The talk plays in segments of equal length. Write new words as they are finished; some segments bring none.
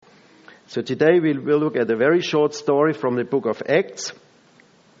So today we will look at a very short story from the book of Acts.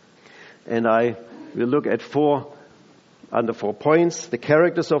 And I will look at under 4 points: the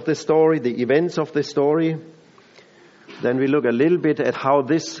characters of the story, the events of the story. Then we look a little bit at how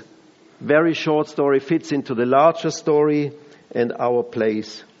this very short story fits into the larger story and our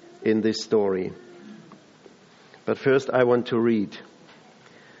place in this story. But first I want to read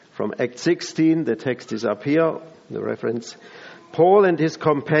from Acts 16. The text is up here, the reference. Paul and his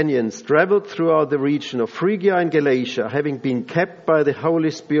companions traveled throughout the region of Phrygia and Galatia, having been kept by the Holy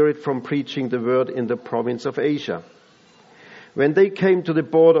Spirit from preaching the word in the province of Asia. When they came to the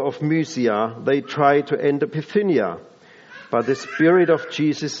border of Mysia, they tried to enter Bithynia, but the Spirit of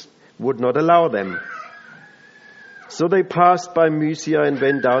Jesus would not allow them. So they passed by Mysia and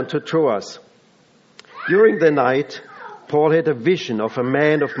went down to Troas. During the night, Paul had a vision of a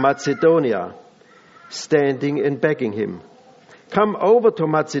man of Macedonia, standing and begging him, "Come over to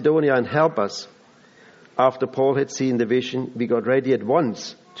Macedonia and help us." After Paul had seen the vision, we got ready at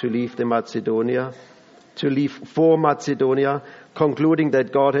once to leave for Macedonia, concluding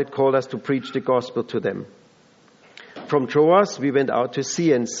that God had called us to preach the gospel to them. From Troas, we went out to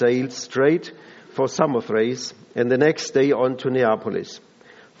sea and sailed straight for Samothrace, and the next day on to Neapolis.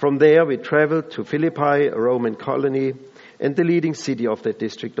 From there, we traveled to Philippi, a Roman colony, and the leading city of the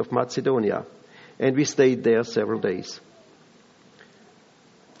district of Macedonia, and we stayed there several days.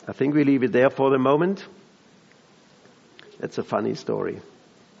 I think we leave it there for the moment. It's a funny story.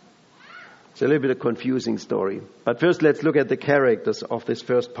 It's a little bit of a confusing story. But first, let's look at the characters of this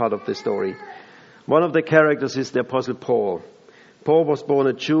first part of the story. One of the characters is the Apostle Paul. Paul was born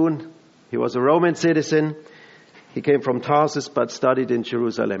a Jew. He was a Roman citizen. He came from Tarsus but studied in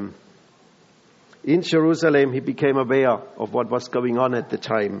Jerusalem. In Jerusalem, he became aware of what was going on at the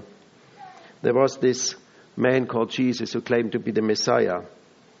time. There was this man called Jesus who claimed to be the Messiah.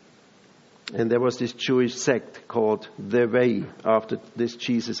 And there was this Jewish sect called The Way. After this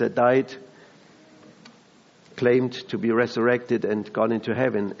Jesus had died, claimed to be resurrected and gone into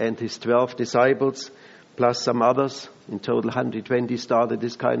heaven. And his 12 disciples, plus some others, in total 120, started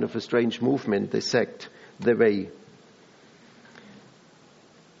this kind of a strange movement, the sect, The Way.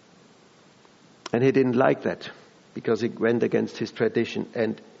 And he didn't like that, because it went against his tradition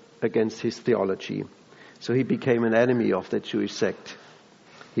and against his theology. So he became an enemy of the Jewish sect.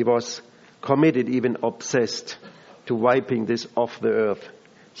 He was committed, even obsessed, to wiping this off the earth,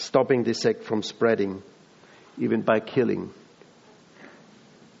 stopping the sect from spreading, even by killing.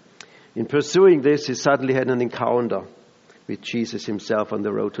 In pursuing this, he suddenly had an encounter with Jesus himself on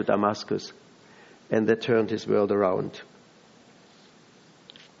the road to Damascus, and that turned his world around.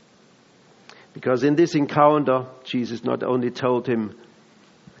 Because in this encounter, Jesus not only told him,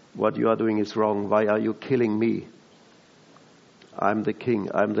 "What you are doing is wrong. Why are you killing me? I'm the King.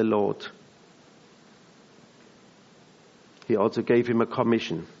 I'm the Lord." He also gave him a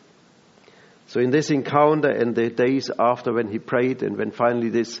commission. So in this encounter and the days after, when he prayed, and when finally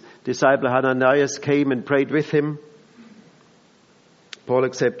this disciple Ananias came and prayed with him, Paul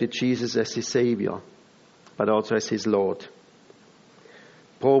accepted Jesus as his Savior, but also as his Lord.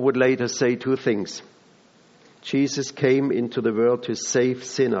 Paul would later say 2 things. Jesus came into the world to save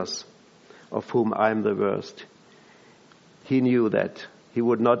sinners, of whom I am the worst. He knew that he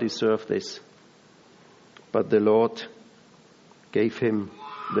would not deserve this, but the Lord gave him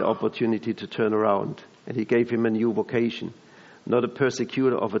the opportunity to turn around, and he gave him a new vocation, not a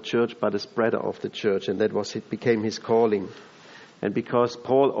persecutor of a church, but a spreader of the church, and it became his calling. And because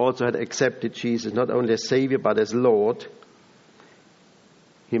Paul also had accepted Jesus not only as Savior but as Lord,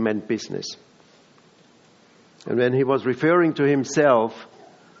 he meant business. And when he was referring to himself,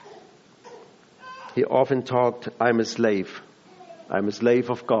 he often talked, "I'm a slave. I'm a slave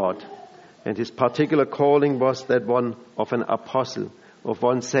of God." And his particular calling was that one of an apostle, of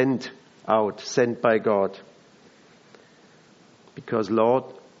one sent by God. Because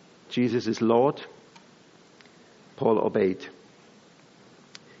Jesus is Lord, Paul obeyed.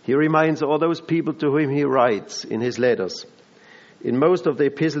 He reminds all those people to whom he writes in his letters. In most of the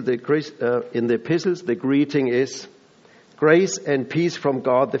epistles, the greeting is, "Grace and peace from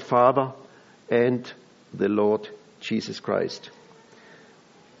God the Father and the Lord Jesus Christ."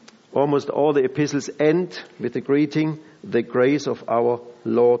 Almost all the epistles end with the greeting, "The grace of our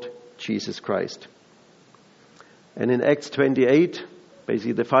Lord Jesus Christ." And in Acts 28,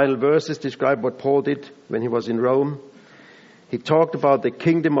 basically the final verses describe what Paul did when he was in Rome. He talked about the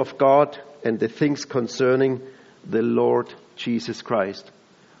kingdom of God and the things concerning the Lord Jesus Christ.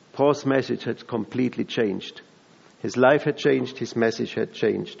 Paul's message had completely changed. His life had changed, his message had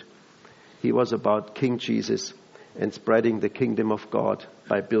changed. He was about King Jesus and spreading the kingdom of God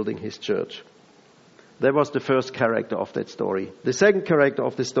by building his church. That was the first character of that story. The second character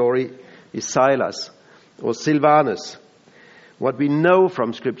of the story is Silas, or Silvanus. What we know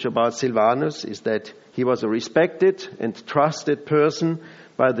from Scripture about Silvanus is that he was a respected and trusted person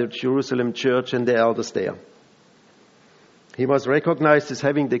by the Jerusalem church and the elders there. He was recognized as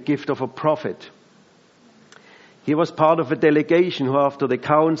having the gift of a prophet. He was part of a delegation who, after the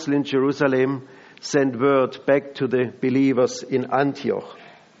council in Jerusalem, sent word back to the believers in Antioch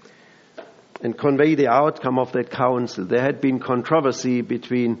and convey the outcome of that council. There had been controversy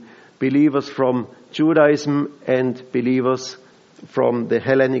between believers from Judaism and believers from the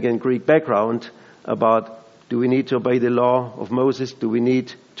Hellenic and Greek background about, do we need to obey the law of Moses? Do we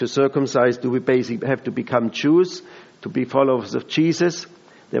need to circumcise? Do we basically have to become Jews to be followers of Jesus?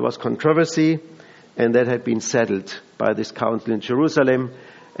 There was controversy, and that had been settled by this council in Jerusalem.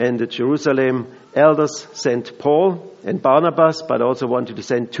 And the Jerusalem elders sent Paul and Barnabas, but also wanted to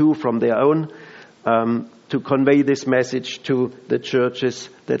send two from their own, to convey this message to the churches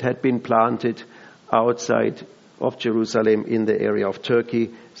that had been planted outside of Jerusalem in the area of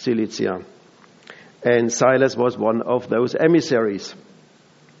Turkey, Cilicia. And Silas was one of those emissaries.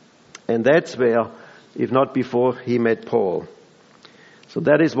 And that's where, if not before, he met Paul. So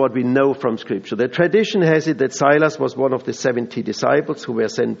that is what we know from Scripture. The tradition has it that Silas was one of the 70 disciples who were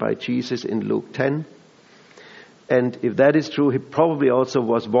sent by Jesus in Luke 10. And if that is true, he probably also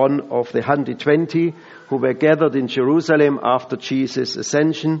was one of the 120 who were gathered in Jerusalem after Jesus'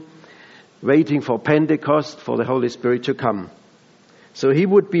 ascension, waiting for Pentecost, for the Holy Spirit to come. So he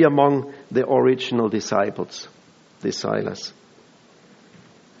would be among the original disciples, this Silas.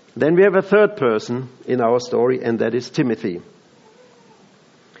 Then we have a third person in our story, and that is Timothy.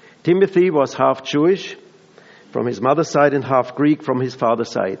 Timothy was half Jewish from his mother's side and half Greek from his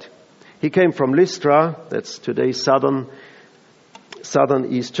father's side. He came from Lystra, that's today's southern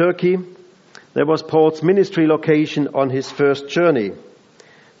East Turkey. That was Paul's ministry location on his first journey.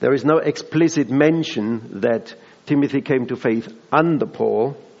 There is no explicit mention that Timothy came to faith under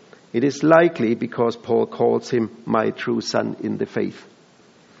Paul. It is likely because Paul calls him my true son in the faith.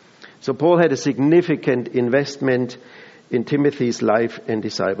 So Paul had a significant investment in Timothy's life and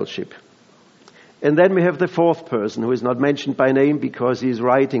discipleship. And then we have the fourth person who is not mentioned by name because he is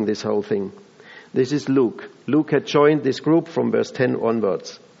writing this whole thing. This is Luke. Luke had joined this group from verse 10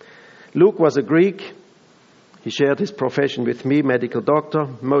 onwards. Luke was a Greek. He shared his profession with me, medical doctor.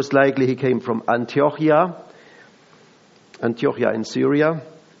 Most likely he came from Antiochia in Syria.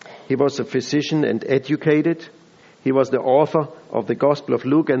 He was a physician and educated. He was the author of the Gospel of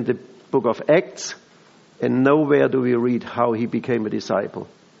Luke and the book of Acts. And nowhere do we read how he became a disciple.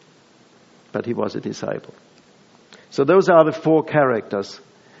 But he was a disciple. So those are the four characters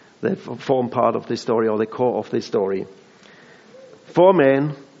that form part of this story, or the core of this story. 4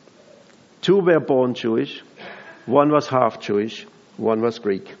 men, 2 were born Jewish, 1 was half Jewish, 1 was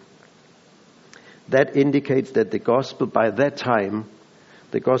Greek. That indicates that the gospel, by that time,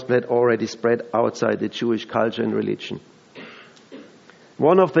 the gospel had already spread outside the Jewish culture and religion.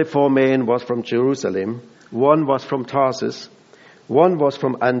 1 of the 4 men was from Jerusalem, 1 was from Tarsus, 1 was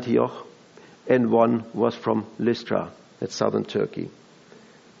from Antioch, and 1 was from Lystra, that's southern Turkey.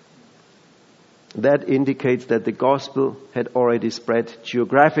 That indicates that the gospel had already spread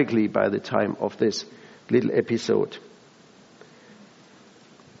geographically by the time of this little episode.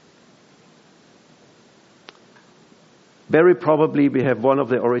 Very probably we have one of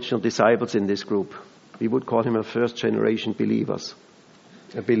the original disciples in this group. We would call him a first-generation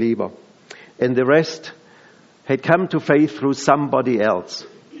a believer. And the rest had come to faith through somebody else.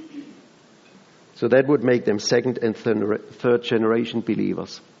 So that would make them second and third generation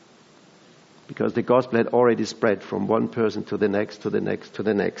believers. Because the gospel had already spread from one person to the next, to the next, to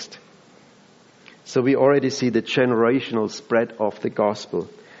the next. So we already see the generational spread of the gospel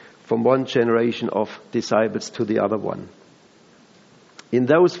from one generation of disciples to the other one. In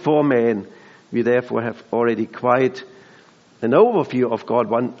those 4 men, we therefore have already quite an overview of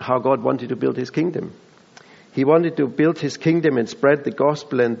how God wanted to build his kingdom. He wanted to build his kingdom and spread the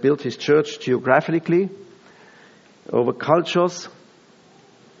gospel and build his church geographically, over cultures,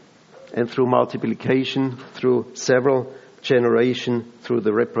 and through multiplication, through several generations, through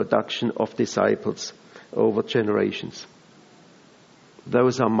the reproduction of disciples over generations.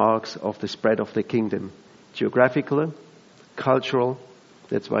 Those are marks of the spread of the kingdom. Geographical, cultural,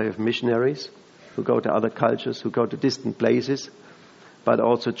 that's why we have missionaries who go to other cultures, who go to distant places, but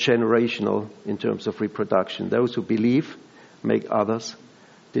also generational in terms of reproduction. Those who believe make others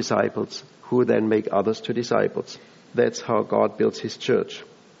disciples, who then make others to disciples. That's how God builds his church.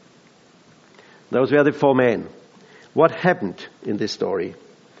 Those were the 4 men. What happened in this story?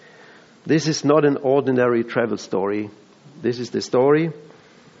 This is not an ordinary travel story. This is the story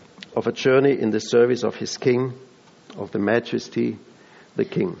of a journey in the service of his king, of the majesty, the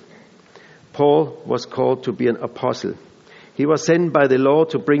king. Paul was called to be an apostle. He was sent by the Lord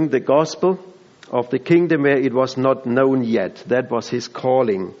to bring the gospel of the kingdom where it was not known yet. That was his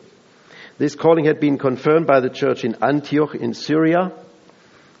calling. This calling had been confirmed by the church in Antioch in Syria.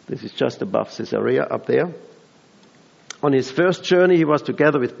 This is just above Caesarea up there. On his first journey, he was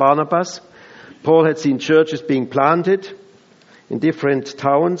together with Barnabas. Paul had seen churches being planted in different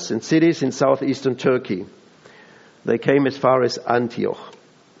towns and cities in southeastern Turkey. They came as far as Antioch.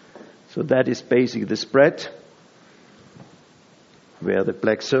 So that is basically the spread, where the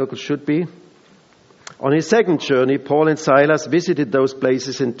black circle should be. On his second journey, Paul and Silas visited those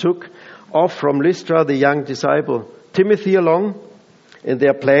places and took off from Lystra the young disciple Timothy along, and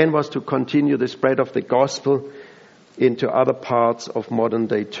their plan was to continue the spread of the gospel into other parts of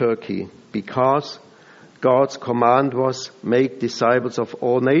modern-day Turkey, because God's command was, make disciples of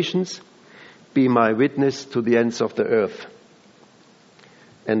all nations, be my witness to the ends of the earth.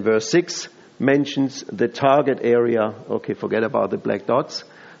 And verse 6 mentions the target area. Okay, forget about the black dots,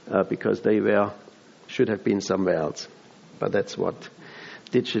 because they should have been somewhere else. But that's what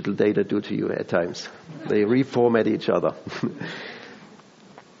digital data do to you at times. They reformat each other.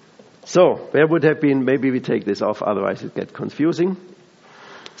 So, where would have been, maybe we take this off, otherwise it gets confusing.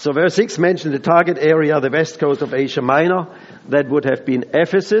 So verse 6 mentioned the target area, the west coast of Asia Minor. That would have been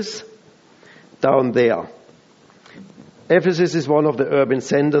Ephesus, down there. Ephesus is one of the urban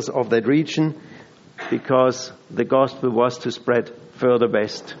centers of that region because the gospel was to spread further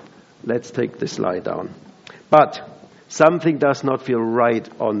west. Let's take the slide down. But something does not feel right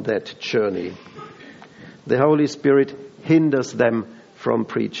on that journey. The Holy Spirit hinders them from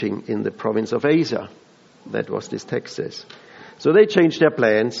preaching in the province of Asia. That was this text says. So they changed their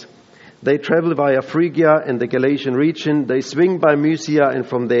plans. They travel via Phrygia and the Galatian region. They swing by Mysia and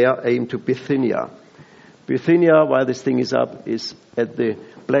from there aim to Bithynia. Bithynia, while this thing is up, is at the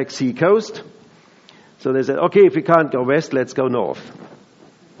Black Sea coast. So they said, okay, if we can't go west, let's go north.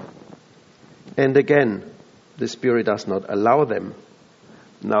 And again, the Spirit does not allow them.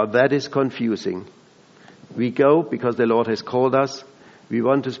 Now that is confusing. We go because the Lord has called us. We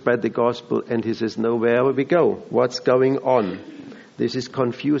want to spread the gospel, and he says, no, where will we go? What's going on? This is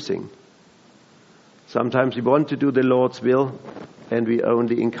confusing. Sometimes we want to do the Lord's will, and we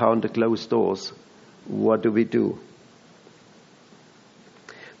only encounter closed doors. What do we do?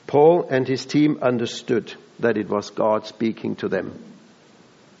 Paul and his team understood that it was God speaking to them.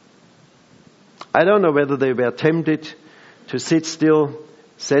 I don't know whether they were tempted to sit still,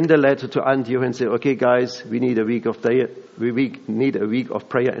 send a letter to Antioch and say, okay guys, we need a week of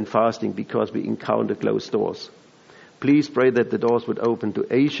prayer and fasting because we encounter closed doors. Please pray that the doors would open to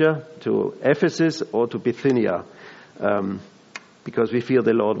Asia, to Ephesus, or to Bithynia, because we feel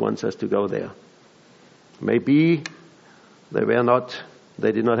the Lord wants us to go there. Maybe they did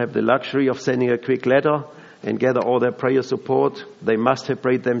not have the luxury of sending a quick letter and gather all their prayer support. They must have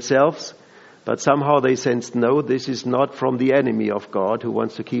prayed themselves. But somehow they sensed, no, this is not from the enemy of God who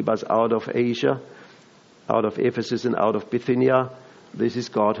wants to keep us out of Asia, out of Ephesus and out of Bithynia. This is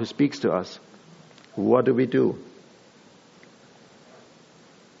God who speaks to us. What do we do?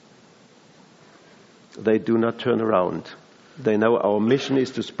 They do not turn around. They know our mission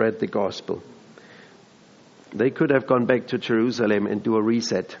is to spread the gospel. They could have gone back to Jerusalem and do a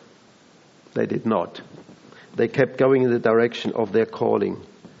reset. They did not. They kept going in the direction of their calling.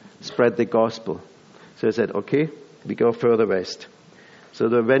 Spread the gospel. So they said, okay, we go further west. So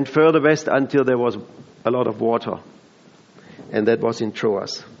they went further west until there was a lot of water. And that was in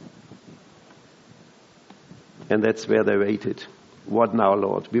Troas. And that's where they waited. What now,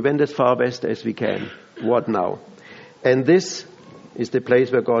 Lord? We went as far west as we can. What now? And this is the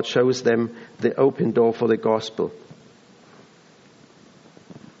place where God shows them the open door for the gospel.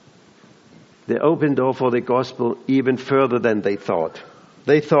 The open door for the gospel even further than they thought.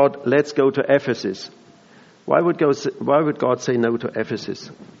 They thought, let's go to Ephesus. Why would God say no to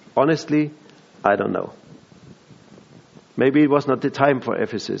Ephesus? Honestly, I don't know. Maybe it was not the time for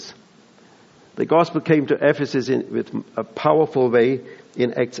Ephesus. The gospel came to Ephesus with a powerful way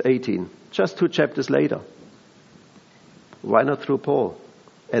in Acts 18, just 2 chapters later. Why not through Paul?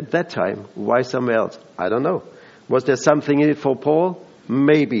 At that time, why somewhere else? I don't know. Was there something in it for Paul?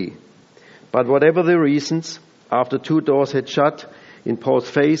 Maybe. But whatever the reasons, after 2 doors had shut in Paul's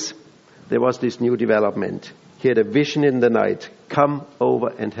face, there was this new development. He had a vision in the night. Come over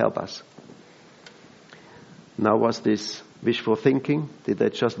and help us. Now was this wishful thinking? Did they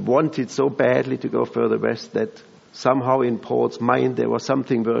just want it so badly to go further west that Somehow in Paul's mind there was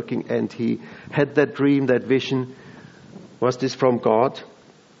something working, and he had that dream, that vision. Was this from God?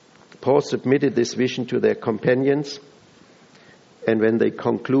 Paul submitted this vision to their companions, and when they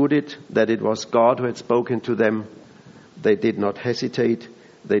concluded that it was God who had spoken to them, they did not hesitate,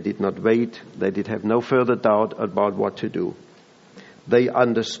 they did not wait, they did have no further doubt about what to do. They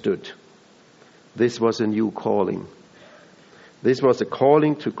understood. This was a new calling. This was a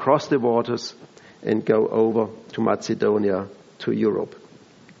calling to cross the waters and go over to Macedonia, to Europe.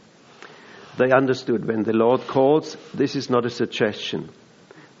 They understood when the Lord calls, this is not a suggestion.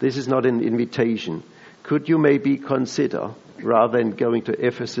 This is not an invitation. Could you maybe consider, rather than going to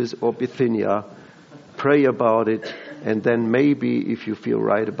Ephesus or Bithynia, pray about it, and then maybe, if you feel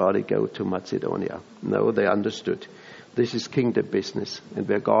right about it, go to Macedonia? No, they understood. This is kingdom business. And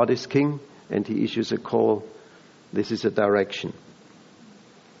where God is king and he issues a call, this is a direction.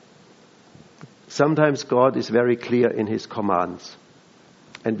 Sometimes God is very clear in his commands,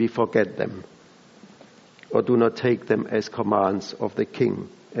 and we forget them, or do not take them as commands of the king,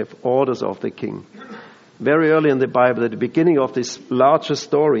 as orders of the king. Very early in the Bible, at the beginning of this larger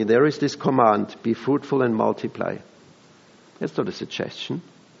story, there is this command, be fruitful and multiply. That's not a suggestion.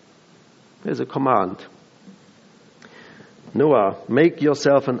 There's a command. Noah, make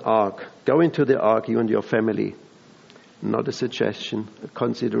yourself an ark. Go into the ark, you and your family. Not a suggestion, a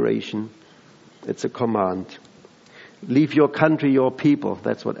consideration. It's a command. Leave your country, your people.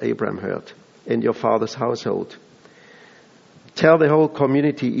 That's what Abraham heard. And your father's household. Tell the whole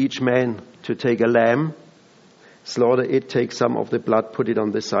community, each man, to take a lamb, slaughter it, take some of the blood, put it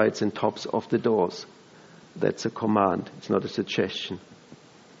on the sides and tops of the doors. That's a command. It's not a suggestion.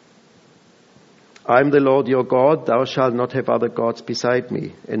 I am the Lord your God. Thou shalt not have other gods beside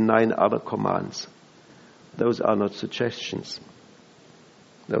me. And 9 other commands. Those are not suggestions.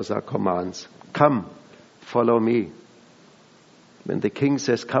 Those are commands. Come, follow me. When the king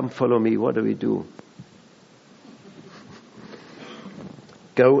says, come, follow me, what do?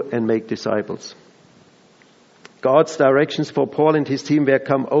 Go and make disciples. God's directions for Paul and his team were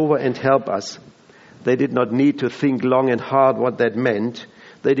come over and help us. They did not need to think long and hard what that meant.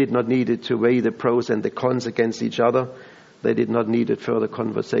 They did not need to weigh the pros and the cons against each other. They did not need further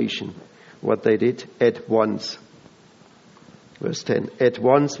conversation. What they did, at once. Verse 10, at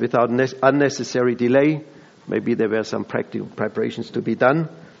once, without unnecessary delay. Maybe there were some practical preparations to be done,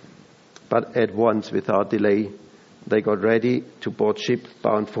 but at once, without delay, they got ready to board ship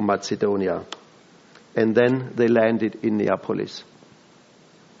bound for Macedonia. And then they landed in Neapolis.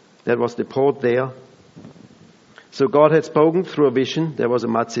 That was the port there. So God had spoken through a vision. There was a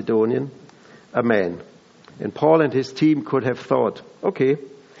Macedonian, a man. And Paul and his team could have thought, okay,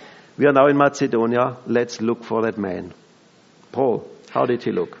 we are now in Macedonia, let's look for that man. Paul, how did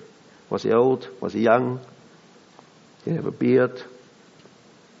he look? Was he old? Was he young? Did he have a beard?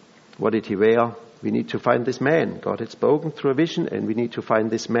 What did he wear? We need to find this man. God had spoken through a vision, and we need to find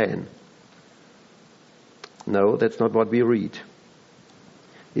this man. No, that's not what we read.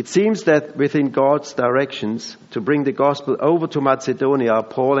 It seems that within God's directions to bring the gospel over to Macedonia,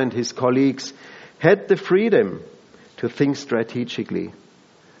 Paul and his colleagues had the freedom to think strategically.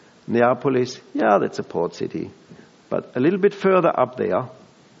 Neapolis, yeah, that's a port city. But a little bit further up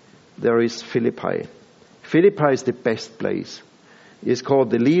there is Philippi. Philippi is the best place. It is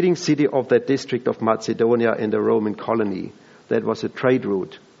called the leading city of that district of Macedonia in the Roman colony. That was a trade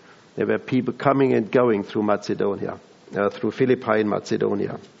route. There were people coming and going through Macedonia, through Philippi in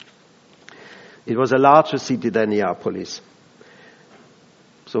Macedonia. It was a larger city than Neapolis.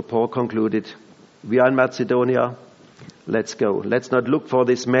 So Paul concluded, we are in Macedonia, let's go. Let's not look for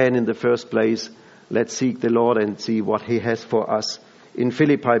this man in the first place. Let's seek the Lord and see what he has for us in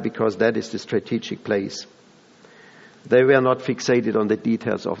Philippi, because that is the strategic place. They were not fixated on the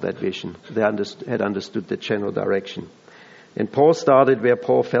details of that vision. They had understood the general direction. And Paul started where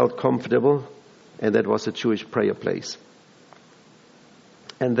Paul felt comfortable, and that was a Jewish prayer place.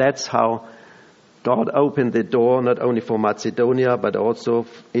 And that's how God opened the door not only for Macedonia, but also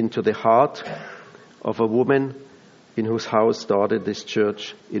into the heart of a woman in whose house started this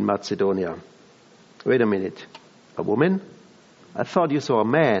church in Macedonia. Wait a minute. A woman? I thought you saw a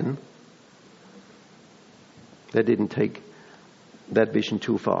man. They didn't take that vision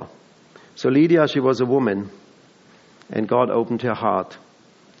too far. So Lydia, she was a woman, and God opened her heart.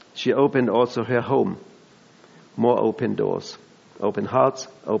 She opened also her home. More open doors. Open hearts,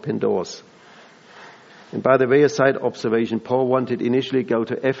 open doors. And by the way, a side observation, Paul wanted initially to go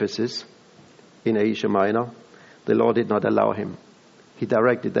to Ephesus in Asia Minor. The Lord did not allow him. He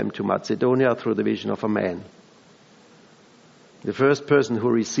directed them to Macedonia through the vision of a man. The first person who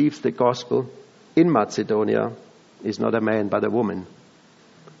receives the gospel in Macedonia is not a man but a woman.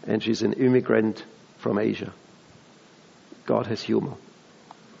 And she's an immigrant from Asia. God has humor.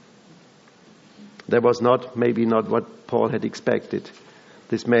 That was maybe not what Paul had expected.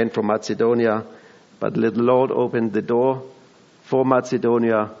 This man from Macedonia, but the Lord opened the door for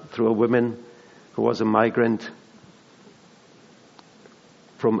Macedonia through a woman who was a migrant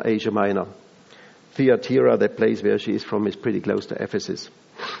from Asia Minor. Thyatira, that place where she is from, is pretty close to Ephesus.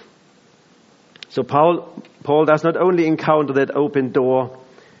 So Paul does not only encounter that open door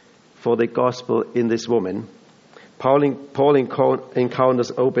for the gospel in this woman, Paul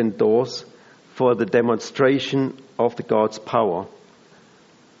encounters open doors for the demonstration of the God's power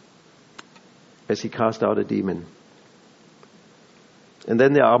as he cast out a demon. And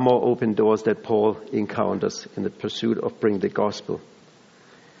then there are more open doors that Paul encounters in the pursuit of bringing the gospel.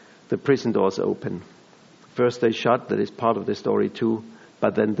 The prison doors open. First they shut, that is part of the story too,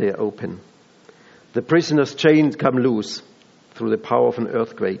 but then they open. The prisoner's chains come loose through the power of an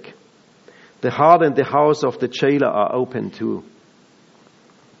earthquake. The heart and the house of the jailer are open too.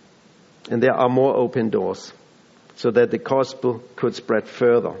 And there are more open doors so that the gospel could spread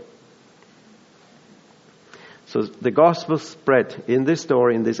further. So the gospel spread in this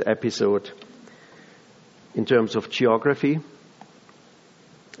story, in this episode, in terms of geography,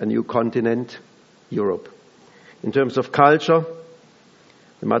 a new continent, Europe. In terms of culture,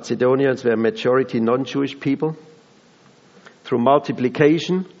 the Macedonians were majority non-Jewish people. Through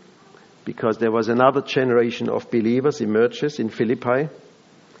multiplication, because there was another generation of believers emerges in Philippi,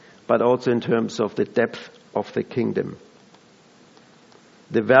 but also in terms of the depth of the kingdom.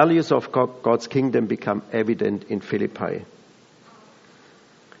 The values of God's kingdom become evident in Philippi.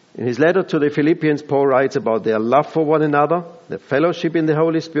 In his letter to the Philippians, Paul writes about their love for one another, the fellowship in the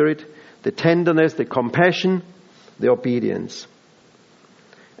Holy Spirit, the tenderness, the compassion, the obedience.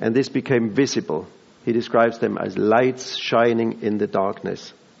 And this became visible. He describes them as lights shining in the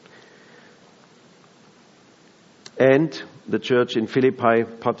darkness. And the church in Philippi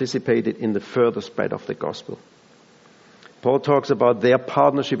participated in the further spread of the gospel. Paul talks about their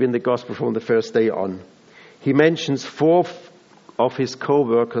partnership in the gospel from the first day on. He mentions 4 of his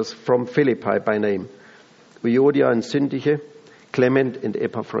co-workers from Philippi by name: Euodia and Syntyche, Clement and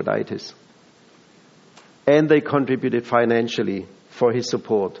Epaphroditus. And they contributed financially for his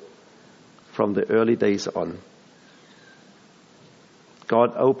support from the early days on.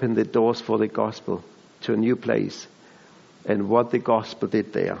 God opened the doors for the gospel to a new place, and what the gospel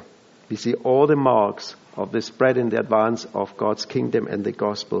did there. We see all the marks of the spread and the advance of God's kingdom and the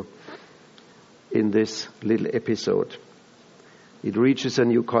gospel in this little episode. It reaches a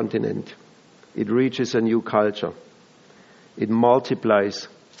new continent. It reaches a new culture. It multiplies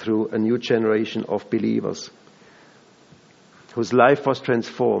through a new generation of believers whose life was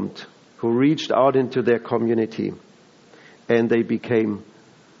transformed, who reached out into their community, and they became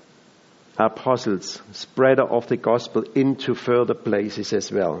apostles, spreader of the gospel into further places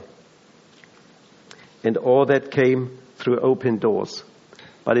as well. And all that came through open doors,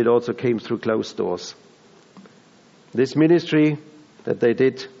 but it also came through closed doors. This ministry that they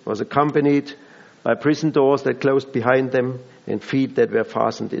did was accompanied by prison doors that closed behind them and feet that were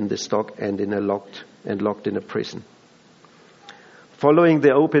fastened in the stock and locked in a prison. Following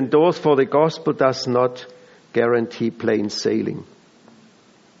the open doors for the gospel does not guarantee plain sailing.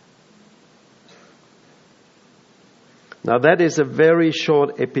 Now that is a very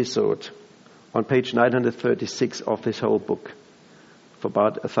short episode on page 936 of this whole book, for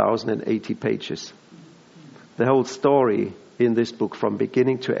about 1,080 pages. The whole story in this book, from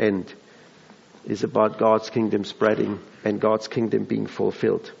beginning to end, is about God's kingdom spreading and God's kingdom being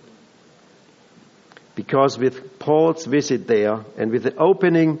fulfilled. Because with Paul's visit there and with the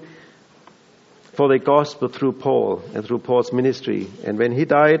opening for the gospel through Paul and through Paul's ministry, and when he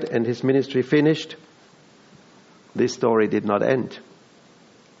died and his ministry finished, this story did not end.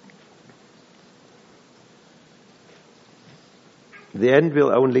 The end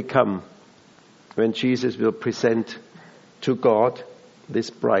will only come when Jesus will present to God this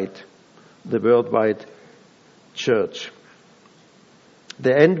bride, the worldwide church.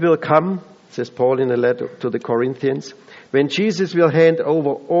 The end will come, says Paul in a letter to the Corinthians, when Jesus will hand over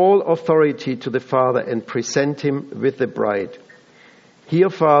all authority to the Father and present him with the bride. Here,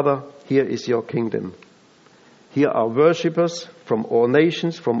 Father, here is your kingdom. Here are worshippers from all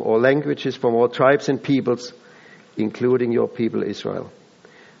nations, from all languages, from all tribes and peoples, including your people Israel.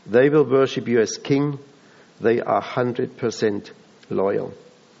 They will worship you as king. They are 100% loyal.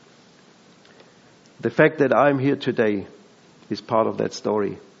 The fact that I'm here today is part of that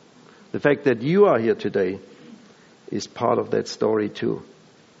story. The fact that you are here today is part of that story too.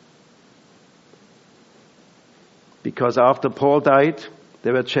 Because after Paul died,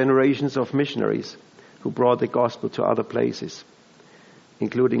 there were generations of missionaries who brought the gospel to other places,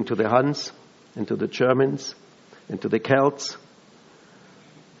 including to the Huns and to the Germans and to the Celts.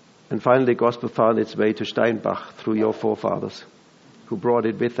 And finally, the gospel found its way to Steinbach through your forefathers, who brought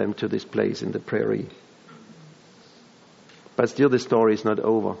it with them to this place in the prairie. But still, the story is not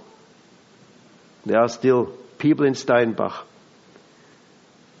over. There are still people in Steinbach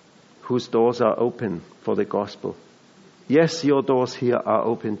whose doors are open for the gospel. Yes, your doors here are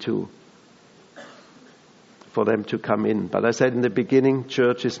open too, for them to come in. But I said in the beginning,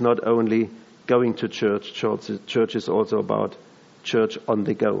 church is not only going to church. Church is also about church on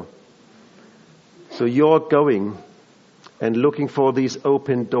the go. So you're going and looking for these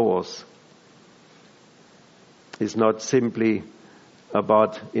open doors is not simply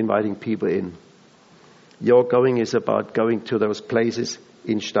about inviting people in. Your going is about going to those places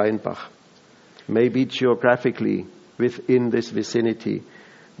in Steinbach. Maybe geographically within this vicinity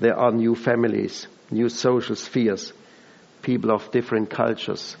there are new families, new social spheres, people of different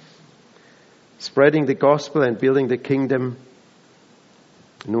cultures, spreading the gospel and building the kingdom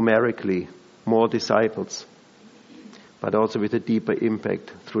numerically, more disciples, but also with a deeper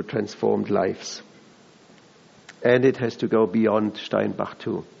impact through transformed lives. And it has to go beyond Steinbach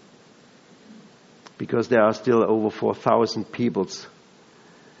too, because there are still over 4,000 peoples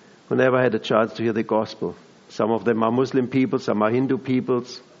who never had a chance to hear the gospel. Some of them are Muslim people, some are Hindu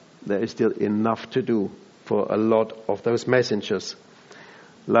peoples. There is still enough to do for a lot of those messengers,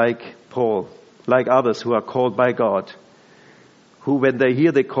 like Paul, like others who are called by God, who when they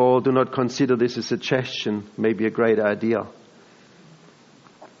hear the call do not consider this a suggestion, maybe a great idea,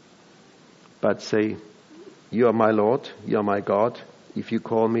 but say, you are my Lord, you are my God. If you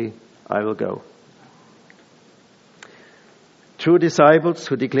call me, I will go. True disciples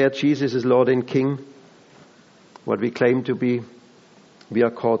who declare Jesus as Lord and King, what we claim to be, we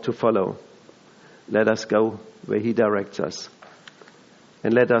are called to follow. Let us go where he directs us.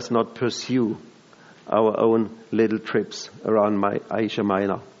 And let us not pursue our own little trips around Asia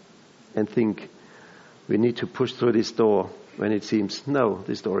Minor and think we need to push through this door when it seems, no,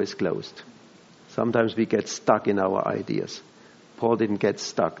 this door is closed. Sometimes we get stuck in our ideas. Paul didn't get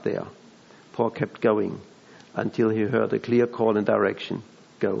stuck there. Paul kept going until he heard a clear call and direction,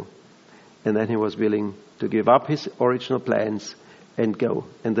 go. And then he was willing to give up his original plans and go.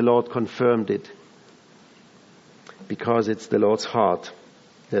 And the Lord confirmed it, because it's the Lord's heart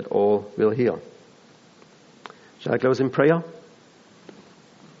that all will hear. Shall I close in prayer?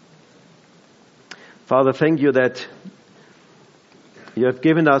 Father, thank you that you have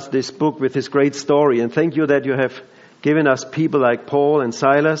given us this book with this great story, and thank you that you have given us people like Paul and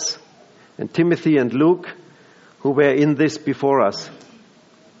Silas and Timothy and Luke who were in this before us.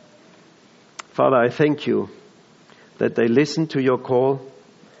 Father, I thank you that they listened to your call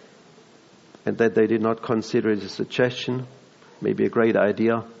and that they did not consider it a suggestion, maybe a great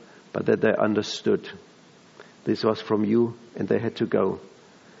idea, but that they understood this was from you and they had to go.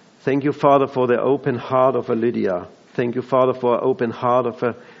 Thank you, Father, for the open heart of a Lydia. Thank you, Father, for the open heart of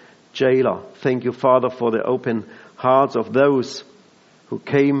a jailer. Thank you, Father, for the open hearts of those who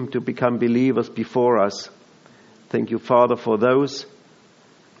came to become believers before us. Thank you, Father, for those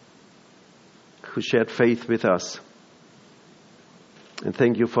who shared faith with us. And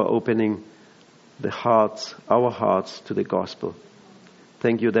thank you for opening the hearts, our hearts, to the gospel.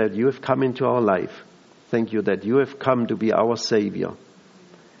 Thank you that you have come into our life. Thank you that you have come to be our Savior.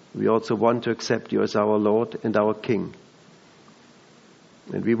 We also want to accept you as our Lord and our King.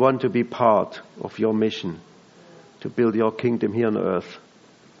 And we want to be part of your mission to build your kingdom here on earth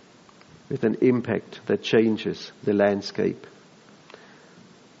with an impact that changes the landscape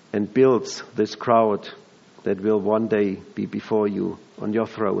and builds this crowd that will one day be before you on your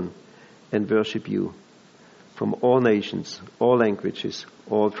throne and worship you from all nations, all languages,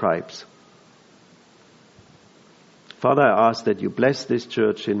 all tribes. Father, I ask that you bless this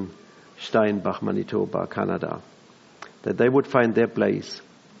church in Steinbach, Manitoba, Canada, that they would find their place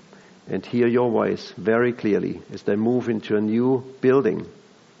and hear your voice very clearly as they move into a new building.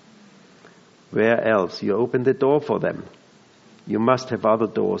 Where else you open the door for them, you must have other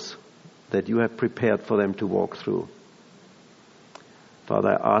doors that you have prepared for them to walk through. Father,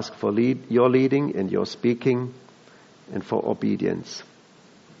 I ask for your leading and your speaking and for obedience,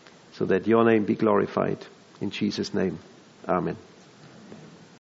 so that your name be glorified. In Jesus' name, amen.